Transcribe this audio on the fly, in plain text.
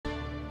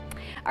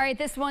All right,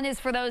 this one is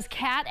for those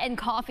cat and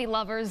coffee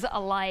lovers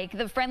alike.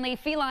 The friendly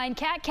Feline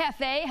Cat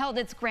Cafe held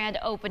its grand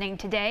opening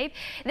today.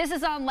 This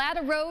is on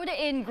Latta Road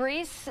in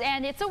Greece,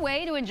 and it's a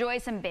way to enjoy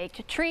some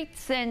baked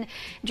treats and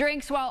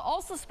drinks while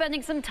also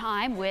spending some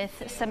time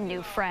with some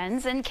new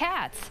friends and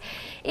cats.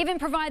 Even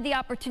provide the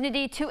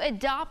opportunity to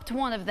adopt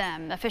one of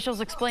them.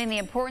 Officials explain the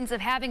importance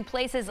of having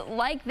places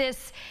like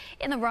this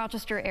in the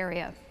Rochester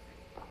area.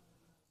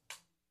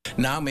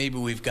 Now maybe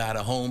we've got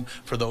a home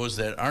for those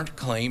that aren't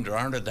claimed or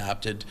aren't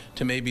adopted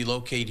to maybe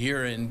locate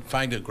here and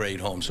find a great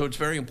home. So it's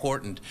very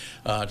important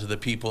to the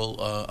people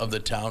of the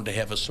town to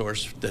have a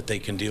source that they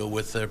can deal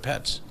with their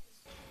pets.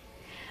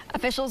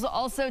 Officials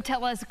also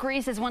tell us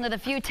Greece is one of the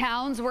few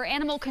towns where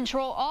animal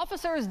control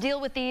officers deal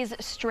with these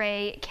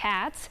stray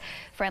cats.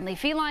 Friendly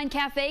Feline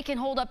Cafe can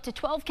hold up to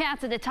 12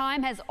 cats at a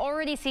time, has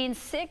already seen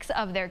 6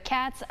 of their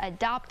cats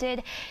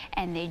adopted,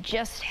 and they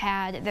just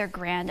had their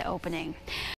grand opening.